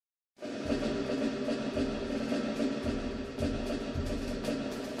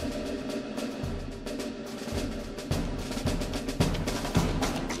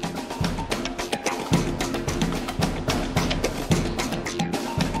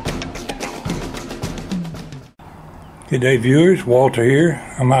Good day, viewers. Walter here.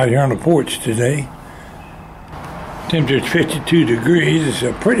 I'm out here on the porch today. Temperature's 52 degrees. It's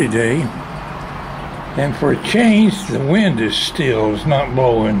a pretty day. And for a change, the wind is still. It's not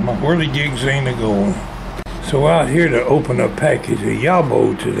blowing. My whirligigs ain't a-going. So out here to open a package of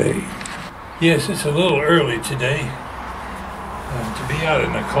YABO today. Yes, it's a little early today to be out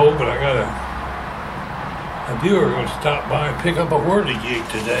in the cold, but I got a viewer going to stop by and pick up a whirligig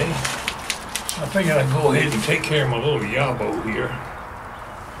today. I figured I'd go ahead and take care of my little YABO here.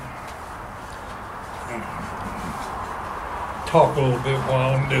 Talk a little bit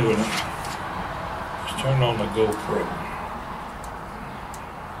while I'm doing it. Let's turn on the GoPro.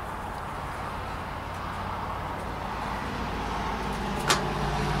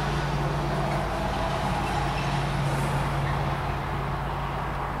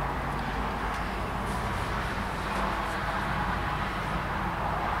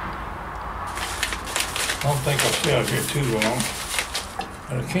 I don't think I'll stay out here too long.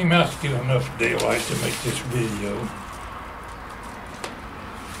 But I came out to get enough daylight to make this video.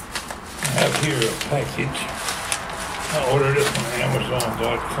 I have here a package. I ordered it from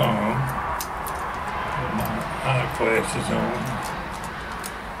Amazon.com with my eyeglasses on.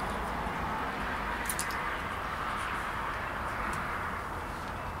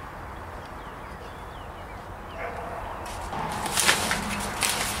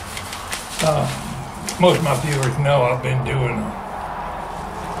 Most of my viewers know I've been doing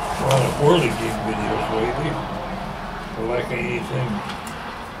a lot of whirligig videos lately. For lack of anything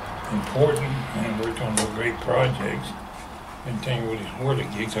important, and worked on some great projects. Been taking with these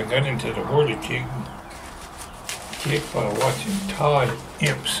whirligigs. I got into the whirligig kick by watching Todd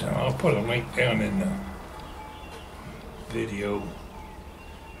Imps, and I'll put a link down in the video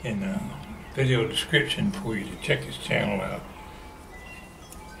description for you to check his channel out.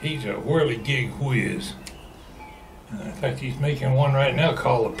 He's a whirligig whiz. In fact, he's making one right now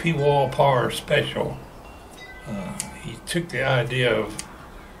called the Pwalpar Special. He took the idea of,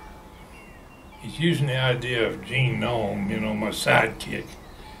 he's using the idea of Gene Gnome, you know, my sidekick,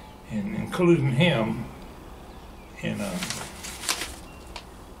 and including him in a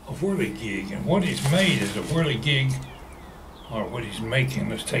whirligig. And what he's made is a whirligig, or what he's making,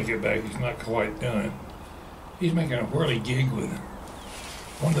 let's take it back, he's not quite done. He's making a whirligig with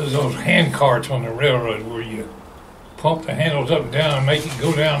one of those hand carts on the railroad where you pump the handles up and down and make it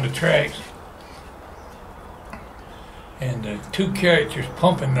go down the tracks. And the two characters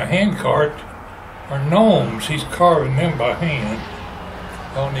pumping the hand cart are gnomes. He's carving them by hand.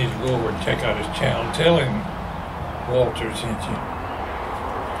 Y'all need to go over and check out his channel. Tell him Walter sent you.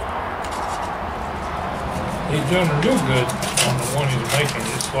 He's doing real good on the one he's making.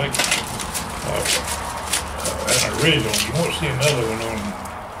 It's like an original. You won't see another one on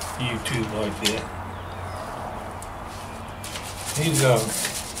YouTube like that. He's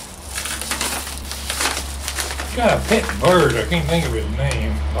got a pet bird. I can't think of his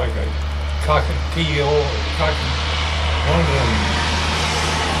name. Like a cockatiel, one of them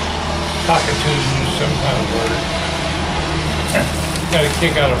cockatoos, some kind of bird. Got a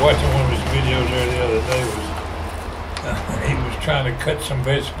kick out of watching one of his videos there the other day. He was trying to cut some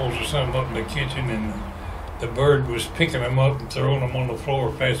vegetables or something up in the kitchen, and the bird was picking them up and throwing them on the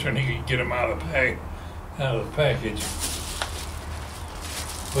floor faster than he could get them out of the package.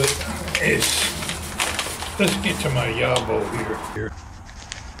 But let's get to my YABO here.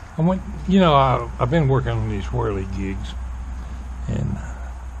 I've been working on these whirligigs, and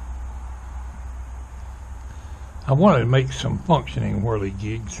I wanted to make some functioning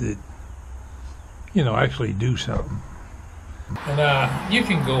whirligigs that, actually do something. And you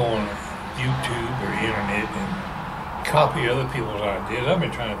can go on YouTube or internet and copy other people's ideas. I've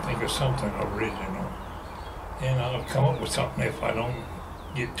been trying to think of something original, and I'll come up with something if I don't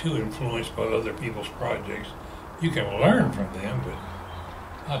get too influenced by other people's projects. You can learn from them, but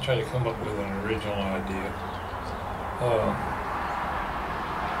I'll try to come up with an original idea.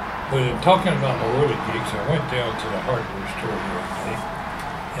 But in talking about my whirligigs, I went down to the hardware store the other day,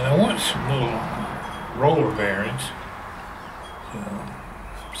 and I want some little roller bearings,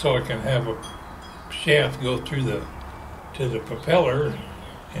 so I can have a shaft go through to the propeller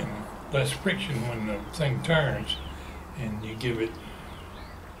and less friction when the thing turns, and you give it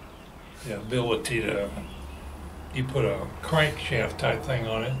the ability to, you put a crankshaft type thing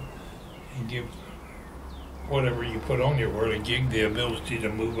on it and give whatever you put on your whirligig the ability to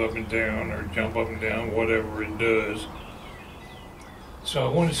move up and down or jump up and down, whatever it does. So I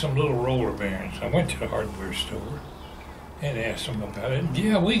wanted some little roller bearings. I went to the hardware store and asked them about it.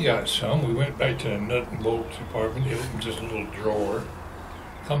 Yeah, we got some. We went back to the nut and bolts department. It opened just a little drawer.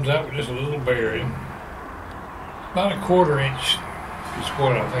 Comes out with just a little bearing. about a 1/4 inch is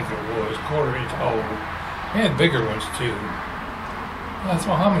what I think it was, 1/4 inch hole. They had bigger ones too. I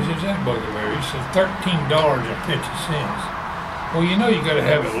thought, how much is that bugaboo? He said $13.50. Well, you know you got to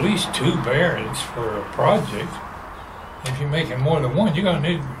have at least 2 bearings for a project. If you're making more than one, you're going to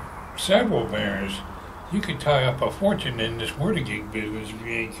need several bearings. You could tie up a fortune in this Word-A-Geek business if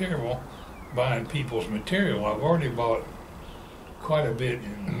you ain't careful buying people's material. I've already bought quite a bit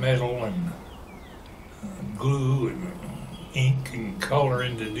in metal and glue and ink and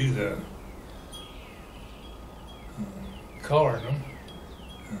coloring to do the coloring them.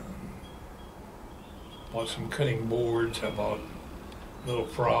 Bought some cutting boards. I bought little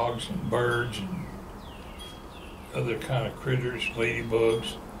frogs and birds and other kind of critters,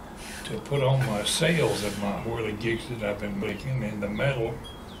 ladybugs, to put on my sails of my whirligigs that I've been making in the metal.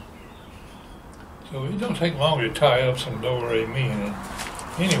 So it don't take long to tie up some do-re-mi in it.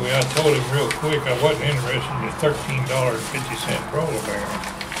 Anyway, I told him real quick I wasn't interested in the $13.50 roller bearing.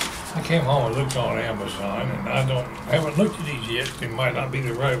 I came home and looked on Amazon, and I haven't looked at these yet. They might not be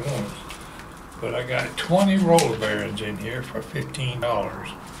the right ones. But I got 20 roller bearings in here for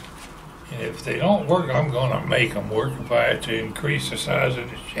 $15. And if they don't work, I'm going to make them work if I have to increase the size of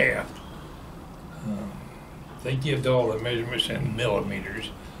the shaft. They give all the measurements in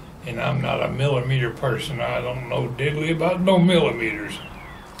millimeters, and I'm not a millimeter person. I don't know diddly about no millimeters.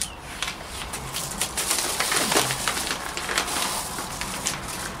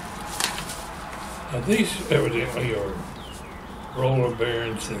 Now these evidently are roller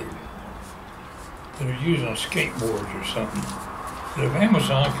bearings that are used on skateboards or something. But if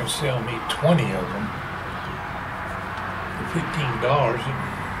Amazon can sell me 20 of them for $15,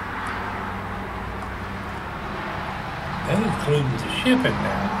 that includes the shipping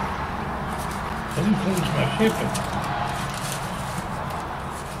now. That includes my shipping.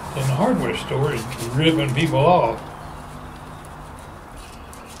 And the hardware store is ripping people off.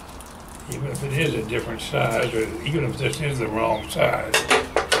 Even if it is a different size, or even if this is the wrong size,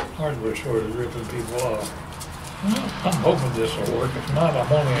 hardware store is ripping people off. Well, I'm hoping this will work. If not,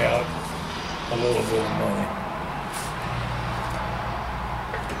 I'm only out a little bit of money.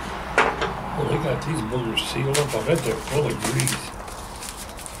 Well, they got these boogers sealed up. I bet they're full of grease.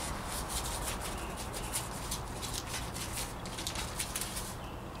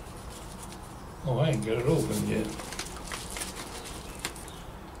 Oh, I ain't got it open yet.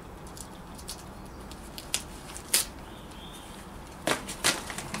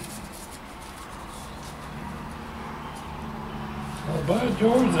 By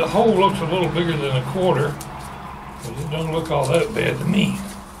George, the hole looks a little bigger than a 1/4, but it don't look all that bad to me.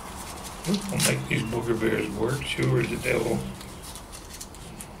 We're gonna make these booger bears work, sure as the devil.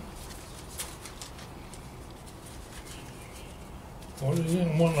 Well, they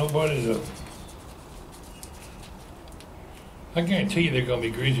didn't want nobody to. I guarantee you they're gonna be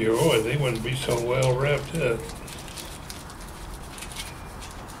greasy or oil. They wouldn't be so well wrapped up.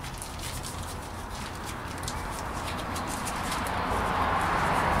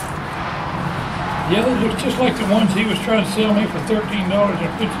 Yeah, they look just like the ones he was trying to sell me for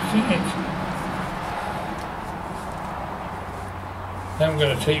 $13.50. I haven't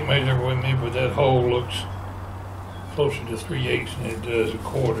got a tape measure with me, but that hole looks closer to 3/8 than it does a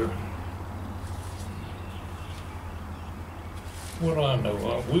 1/4. What do I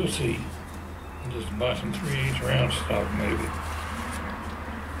know? We'll see. I'll just buy some 3/8 round stock, maybe.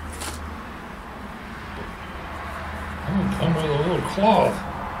 I'm gonna come with a little cloth.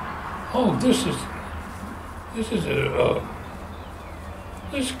 Oh, this is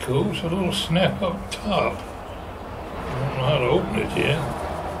cool. It's a little snap up top. I don't know how to open it yet.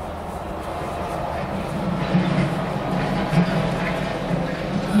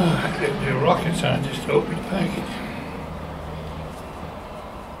 It'd be a rocket scientist to open the package.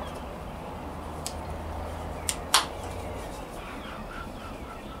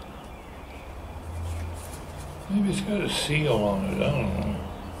 Maybe it's got a seal on it. I don't know.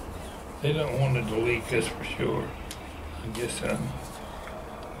 They don't want it to leak, that's for sure. I guess if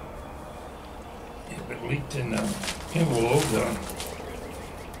it leaked in the envelope,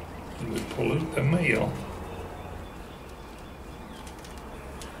 it would pollute the mail.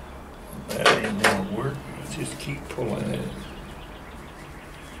 That ain't gonna work. Let's just keep pulling it.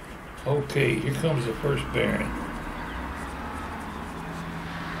 Okay, here comes the first bearing.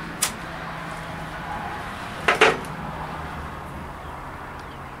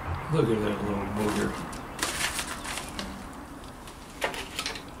 Look at that little booger.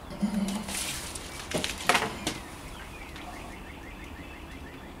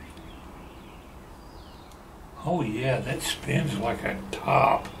 Oh yeah, that spins like a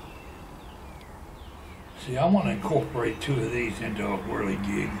top. See, I want to incorporate 2 of these into a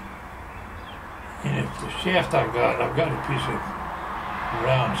whirligig. And if the shaft I've got a piece of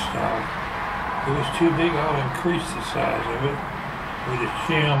round stock. If it was too big, I'll increase the size of it with a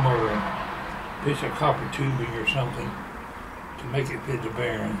shim or a piece of copper tubing or something to make it fit the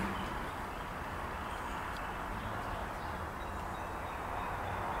bearing.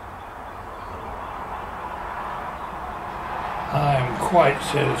 I'm quite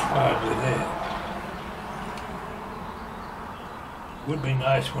satisfied with that. Would be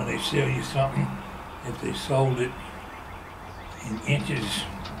nice when they sell you something if they sold it in inches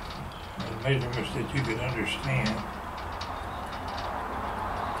and measurements that you could understand.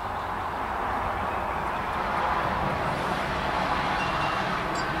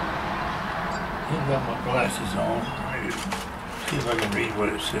 I've got my glasses on. Let me see if I can read what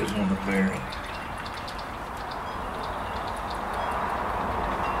it says on the bearing.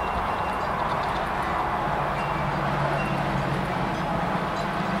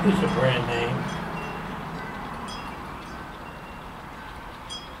 This is a brand name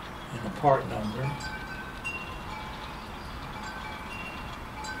and a part number.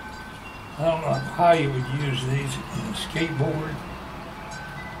 I don't know how you would use these in a skateboard,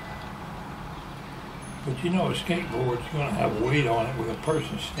 but you know a skateboard's going to have weight on it with a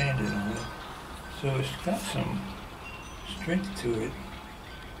person standing on it, so it's got some strength to it.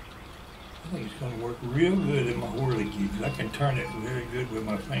 I think it's going to work real good in my whirligigs. I can turn it very good with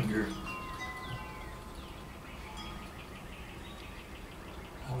my finger.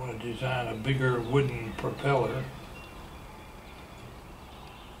 I want to design a bigger wooden propeller.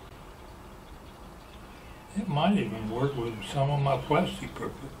 It might even work with some of my plastic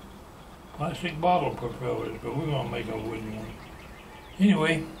bottle propellers, but we're going to make a wooden one.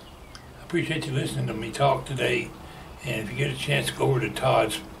 Anyway, I appreciate you listening to me talk today, and if you get a chance, go over to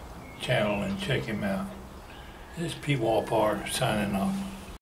Todd's channel and check him out. This is Pwalpar signing off.